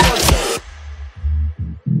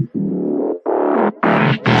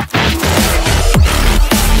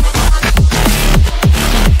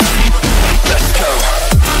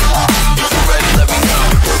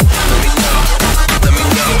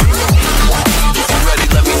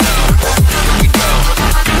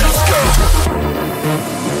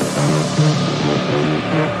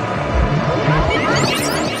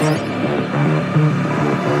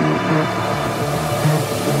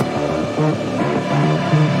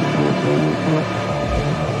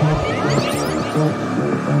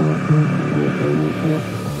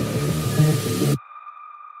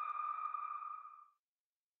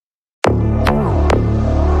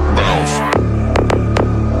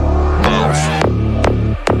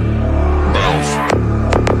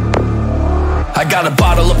 got a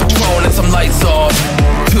bottle of Patron and some light sauce,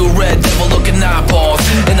 2 red devil looking eyeballs,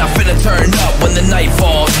 and I'm finna turn up when the night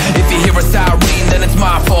falls. If you hear a siren, then it's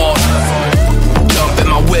my fault. Jump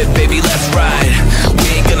in my whip, baby, let's ride. We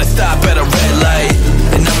ain't gonna stop at a red light,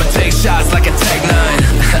 and I'ma take shots like a Tech 9.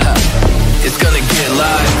 It's gonna get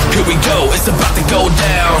live. Here we go, it's about to go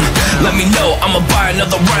down. Let me know, I'ma buy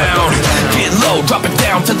another round. Get low, drop it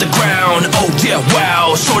down to the ground. Oh yeah,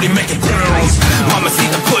 wow, shorty make it bounce. Mama see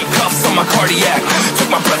the put cuffs on my cardiac. Took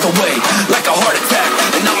my breath away like a heart attack,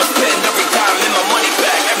 and I'ma spend every dime and my money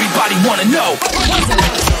back. Everybody wanna know.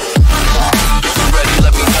 If you're ready,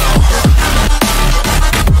 let me know.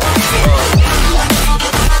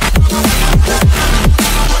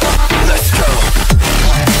 Let's go.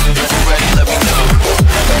 If you're ready, let me know.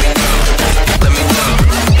 Let me know.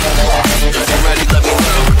 If you're ready, let me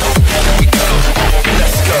know. Here we go.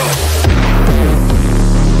 Let's go.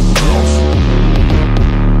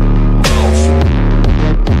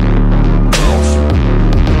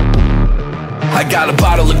 I got a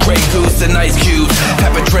bottle of Grey Goose and ice cubes.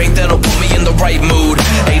 Have a drink that'll put me in the right mood.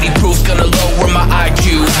 80 proof's gonna lower my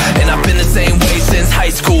IQ, and I've been the same way since high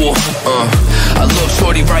school. I look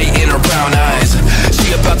shorty right in her brown eyes.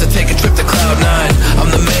 She about to take a trip to Cloud 9. I'm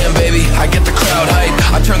the man, baby, I get the crowd hype.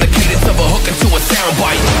 I turn the cadence of a hook into a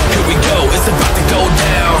soundbite. Here we go, it's about to go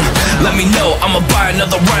down. Let me know, I'ma buy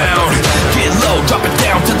another round. Get low, drop it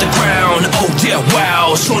down to the ground. Oh yeah,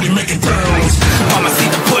 wow, shorty make it bounce. Mama see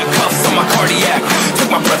the put cuffs on my cardiac. Took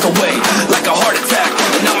my breath away like a heart attack,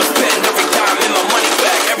 and I'ma spend every dime and my money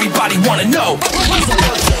back. Everybody wanna know.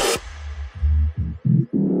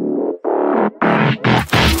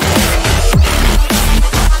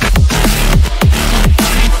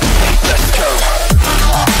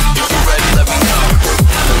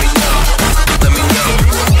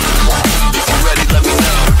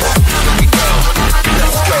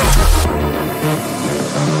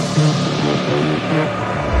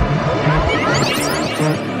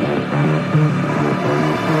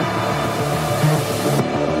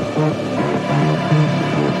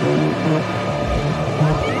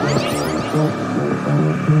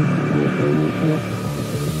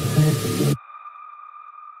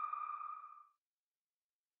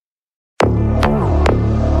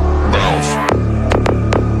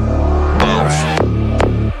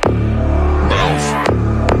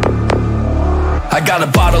 I got a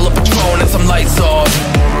bottle of Patron and some light sauce,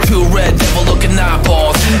 2 red devil looking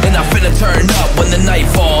eyeballs, and I'm finna turn up when the night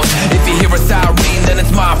falls. If you hear a siren, then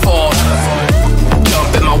it's my fault.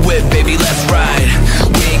 Jump in my whip, baby, let's ride.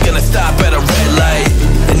 We ain't gonna stop at a red light,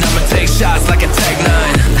 and I'ma take shots like a Tech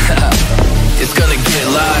 9. It's gonna get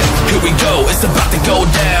live. Here we go, it's about to go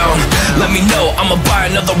down. Let me know, I'ma buy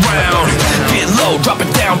another round. Get low, drop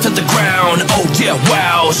it down to the ground. Oh yeah,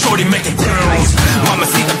 wow, shorty make it bounce. Mama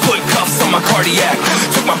see the put cuffs on my cardiac.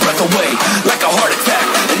 Took my breath away like a heart attack,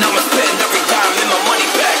 and I'ma spend every dime and my money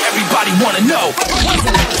back. Everybody wanna know.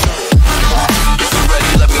 If you're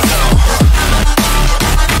ready, let me know.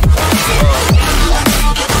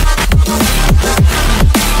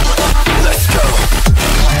 Let's go.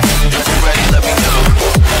 If you're ready, let me know.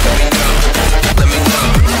 Let me know. Let me know.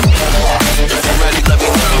 If you're ready, let me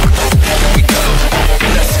know. Here we go.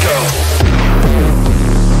 Let's go.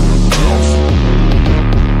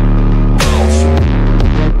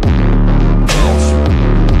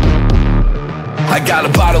 I got a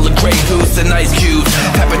bottle of Grey Goose and ice cubes.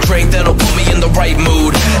 Have a drink that'll put me in the right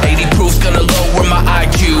mood. 80 proof's gonna lower my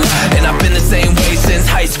IQ, and I've been the same way since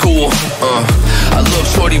high school. I look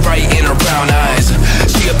shorty right in her brown eyes.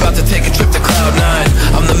 She about to take a trip to Cloud 9.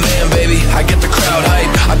 I'm the man, baby, I get the crowd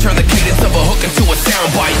hype. I turn the cadence of a hook into a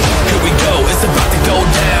soundbite. Here we go, it's about to go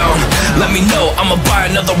down. Let me know, I'ma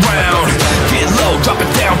buy another round. Get low, drop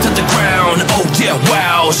it down to the ground. Oh yeah,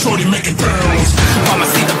 wow, shorty make it bounce. Mama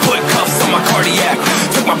see the put cuffs on my cardiac.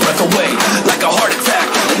 Took my breath away like a heart attack,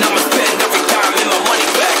 and I'ma spend every dime and my money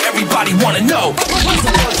back. Everybody wanna know.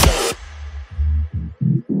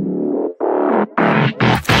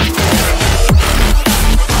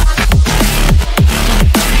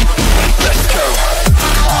 Let's go.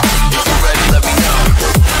 If you're ready, let me know.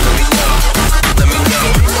 Let me know. Let me know.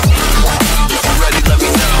 If you're ready, let me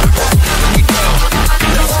know.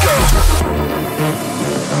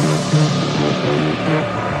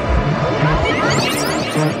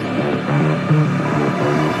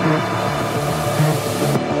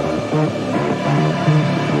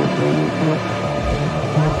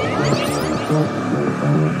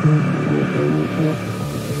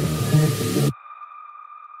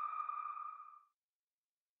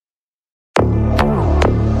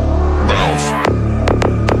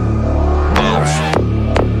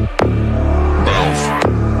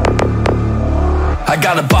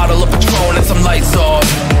 got a bottle of Patron and some lights off.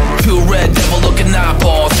 Two red devil looking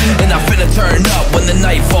eyeballs, and I finna turn up when the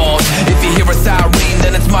night falls. If you hear a siren,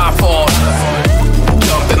 then it's my fault.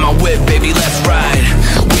 Jump in my whip, baby, let's ride.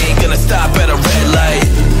 We ain't gonna stop at a red light,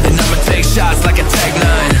 and I'ma take shots like a Tag 9.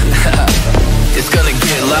 It's gonna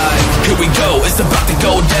get live. Here we go, it's about to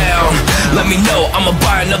go down. Let me know, I'ma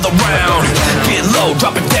buy another round. Get low,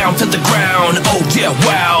 drop it down to the ground. Oh yeah,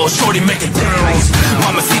 wow, shorty make it bounce.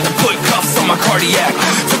 Mama see the put cuffs on my cardiac.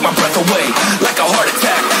 Took my breath away like a heart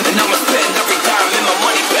attack. And I'ma spend every dime in my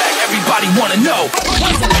money back. Everybody wanna know.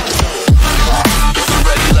 If you're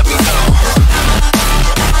ready, let me know.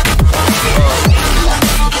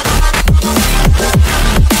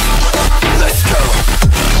 Let's go.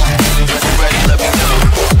 If you're ready, let me know.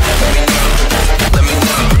 Let me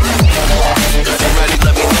know. If you're ready,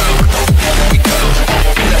 let me know. Here we go.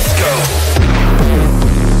 Let's go.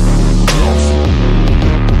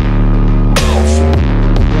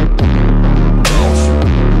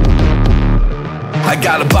 I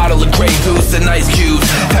got a bottle of Grey Goose and ice cubes.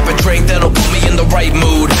 Have a drink that'll put me in the right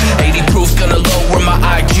mood. 80 proof's gonna lower my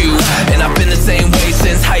IQ, and I've been the same way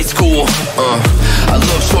since high school. I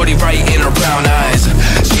love shorty right in her brown eyes.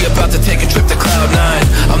 She about to take a trip to Cloud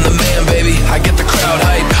 9. I'm the man, baby, I get the crowd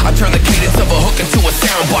hype. I turn the cadence of a hook into a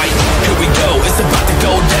soundbite. Here we go, it's about to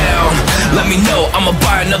go down. Let me know, I'ma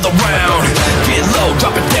buy another round. Get low,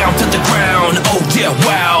 drop it down to the ground. Oh yeah,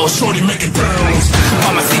 wow, shorty make it bounce.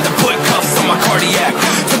 Mama see the put cuffs on my cardiac.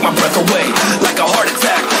 Took my breath away like a heart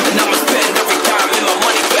attack. And I'ma spend every dime in my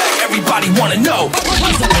money back. Everybody wanna know.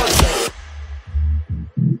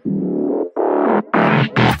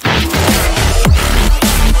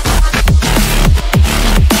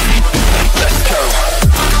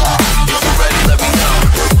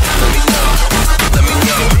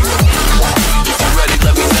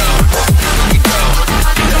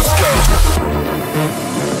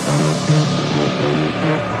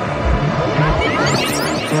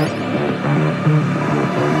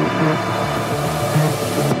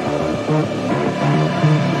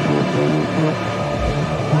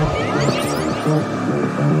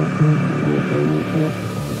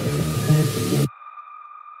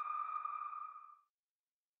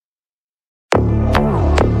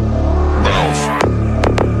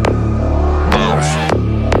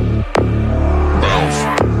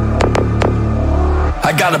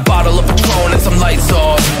 I got a bottle of Patron and some lights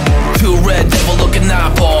off. Two red devil looking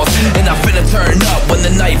eyeballs, and I finna turn up when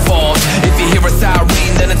the night falls. If you hear a siren,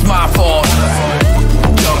 then it's my fault.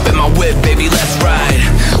 Jump in my whip, baby, let's ride.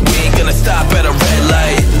 We ain't gonna stop at a red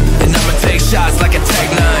light, and I'ma take shots like a Tag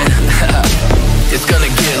 9. It's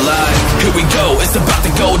gonna get live. Here we go, it's about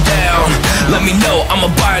to go down. Let me know,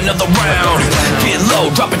 I'ma buy another round. Get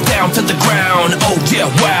low, drop it down to the ground. Oh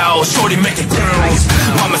yeah, wow, shorty make it bounce.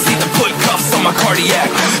 Mama see the put cuffs on my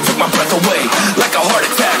cardiac. Took my breath away like a heart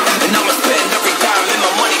attack. And I'ma spend every dime in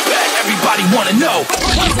my money back. Everybody wanna know.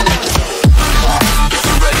 If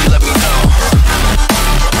you're ready, let me know.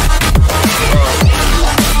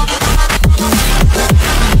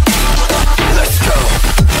 Let's go.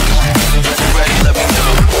 If you're ready, let me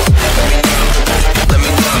know. Let me know. Let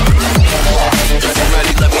me know. If you're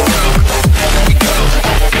ready, let me know. Here we go.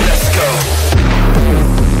 Let's go.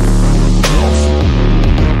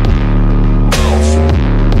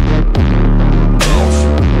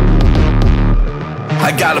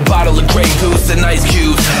 I got a bottle of Grey Goose and ice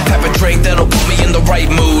cubes. Have a drink that'll put me in the right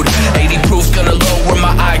mood. 80 proof's gonna lower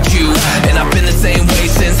my IQ, and I've been the same way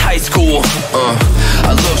since high school.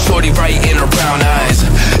 I love shorty right in her brown eyes.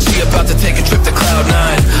 She about to take a trip to Cloud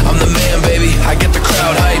 9. I'm the man, baby, I get the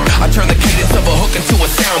crowd hype. I turn the cadence of a hook into a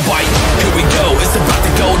soundbite. Here we go, it's about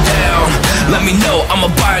to go down. Let me know,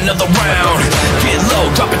 I'ma buy another round. Get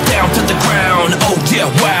low, drop it down to the ground. Oh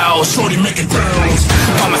yeah, wow, shorty make it bounce.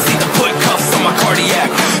 Mama see the put cuffs on my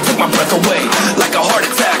cardiac. Took my breath away like a heart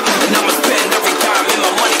attack. And I'ma spend every dime in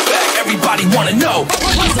my money back. Everybody wanna know.